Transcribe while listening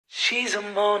She's a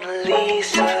Mona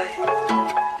Lisa.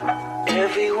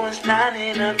 Everyone's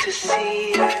lining up to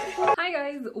see her. Hi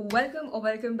guys,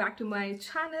 welcome back to my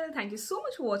channel. Thank you so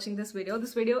much for watching this video.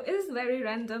 This video is very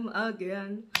random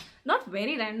again. Not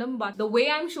very random, but the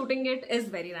way I'm shooting it is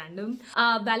very random.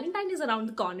 Valentine is around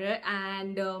the corner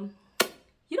and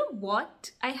you know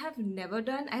what? I have never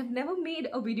made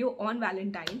a video on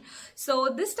Valentine. So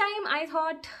this time I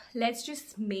thought let's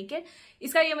just make it.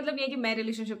 इसका ये मतलब ये है कि मैं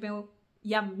relationship में हूँ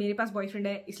या मेरे पास बॉयफ्रेंड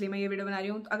है इसलिए मैं ये वीडियो बना रही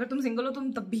हूँ. अगर तुम सिंगल हो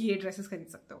तुम तब भी ये ड्रेसेस खरीद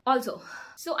सकते हो. Also,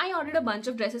 so I ordered a bunch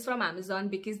of dresses from Amazon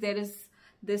because there is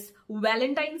this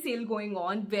Valentine sale going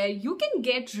on where you can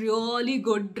get really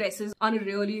good dresses on a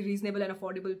really reasonable and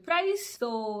affordable price.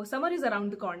 So summer is around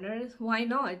the corner. Why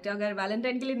not? अगर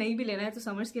Valentine के लिए नहीं भी लेना है तो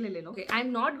summers के लिए ले लो. Okay,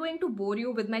 I'm not going to bore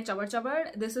you with my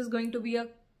chabar. This is going to be a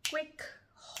quick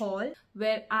haul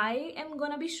where I am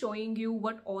gonna be showing you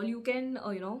what all you can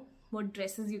what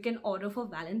dresses you can order for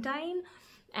Valentine,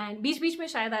 and बीच में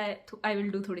शायद I will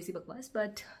do थोड़ी सी बकवास,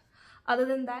 but other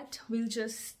than that we'll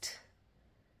just,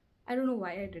 I don't know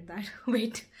why I did that.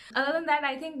 Wait. Other than that,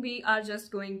 I think we are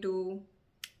just going to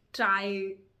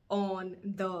try on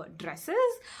the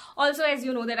dresses. Also, as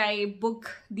you know that I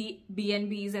book the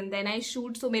B&Bs and then I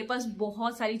shoot, so मेरे पास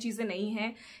बहुत सारी चीजें नहीं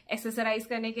हैं accessorize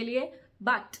करने के लिए,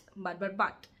 but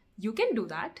you can do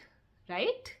that,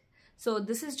 right? So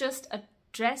this is just a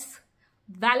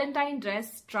Valentine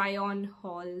dress try-on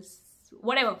hauls,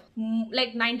 whatever.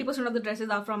 Like 90% of the dresses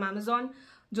are from Amazon.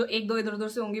 जो एक दो इधर उधर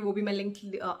से होंगे वो भी मैं link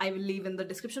I will leave in the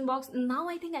description box. Now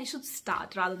I think I should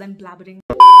start rather than blabbering.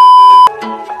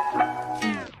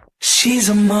 She's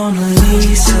a Mona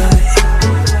Lisa.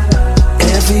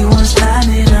 Everyone's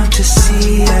lining up to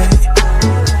see her.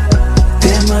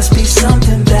 There must be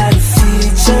something that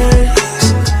features.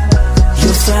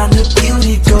 You'll find her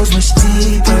beauty goes much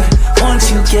deeper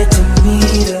once you get to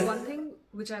meet her. One thing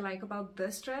which I like about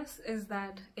this dress is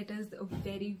that it is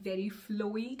very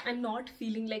flowy. I'm not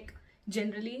feeling like,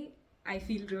 generally I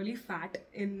feel really fat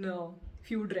in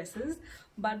few dresses,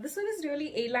 but this one is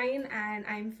really A-line and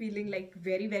I'm feeling like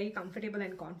very comfortable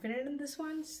and confident in this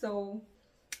one, so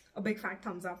a big fat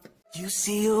thumbs up. You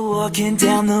see her walking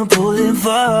down the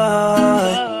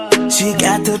boulevard. She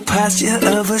got the posture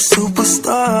of a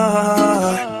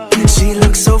superstar. She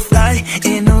looks so fly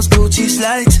in those Gucci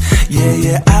slides.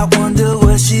 Yeah, I wonder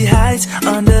what she hides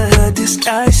under her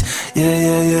disguise.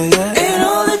 Yeah. And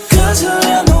all the girls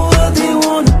around the world, they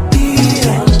wanna be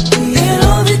her. And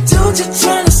all the dudes are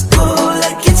trying to score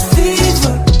like it's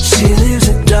fever. She lives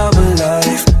a double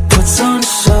life, puts on a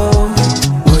show.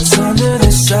 What's under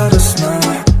the subtle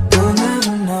smile, you'll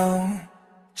never know.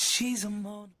 She's a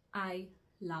Mona. I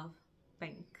love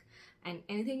pink and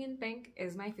anything in pink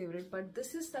is my favorite, but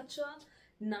this is such a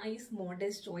nice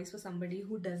modest choice for somebody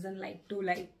who doesn't like to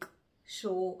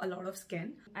show a lot of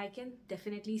skin. I can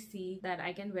definitely see that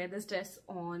I can wear this dress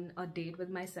on a date with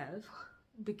myself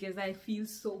because I feel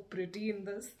so pretty in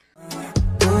this.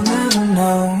 You'll never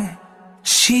know.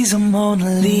 She's a Mona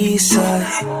Lisa.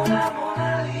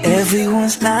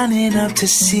 Everyone's lining up to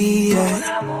see her.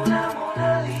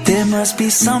 There must be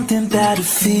something that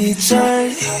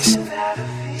features.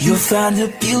 You'll find her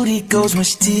beauty goes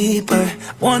much deeper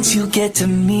once you get to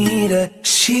meet her.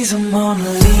 She's a Mona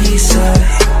Lisa.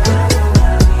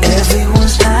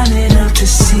 Everyone's lining up to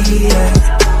see her.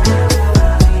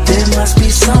 There must be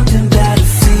something that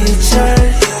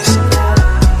features.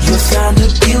 You'll find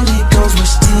her beauty goes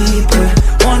much deeper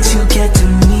once you get to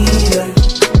meet her.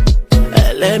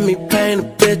 Let me paint a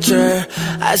picture.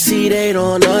 I see they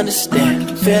don't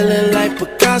understand. Feeling like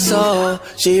Picasso.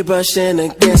 She brushing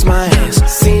against my hands.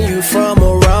 Seen you from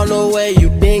around the way. You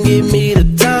didn't give me the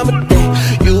time of day.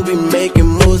 You be making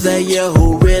moves that year.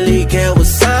 Who really care what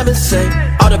Simon say?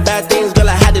 All the bad things, girl,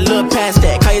 I had to look past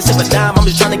that. Call yourself a dime, I'm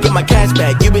just trying to get my cash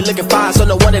back. You be looking fine, so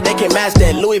no wonder they can't match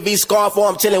that. Louis V scarf, or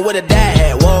I'm chilling with a dad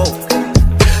hat. Whoa,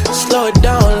 slow it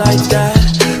down like that.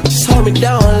 Just hold me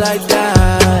down like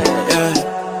that. Yeah.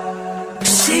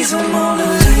 She's a Mona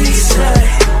Lisa.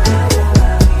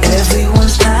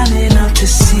 Everyone's lining up to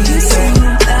see her.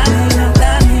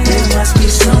 There must be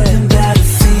something that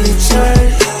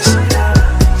features.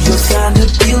 You'll find her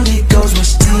beauty goes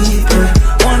much deeper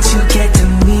once you get to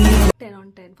meet her. 10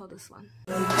 on 10 for this one.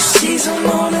 She's a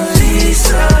Mona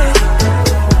Lisa.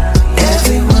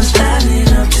 Everyone's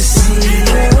lining up to see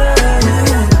her.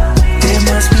 There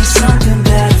must be something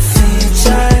that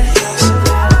features.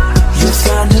 You'll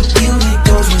find her beauty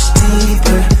goes much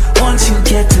deeper once you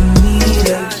get to meet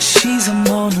her. She's a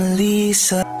Mona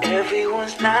Lisa.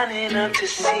 Everyone's lining up to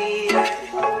see her.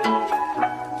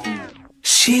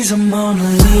 She's a Mona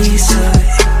Lisa.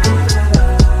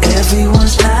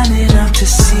 Everyone's lining up to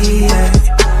see her.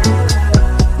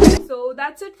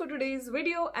 today's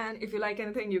video, and if you like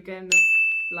anything, you can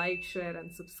like, share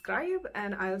and subscribe,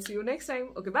 and I'll see you next time.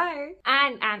 Okay, bye.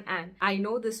 And I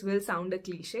know this will sound a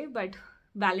cliche, but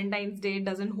Valentine's Day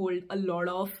doesn't hold a lot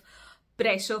of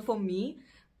pressure for me.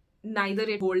 Neither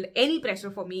it hold any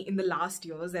pressure for me in the last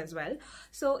years as well.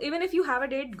 So even if you have a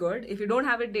date, good. If you don't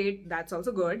have a date, that's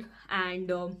also good.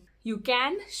 And you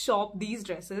can shop these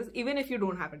dresses even if you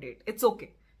don't have a date. It's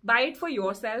okay. Buy it for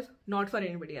yourself, not for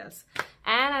anybody else.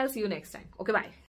 And I'll see you next time. Okay, bye.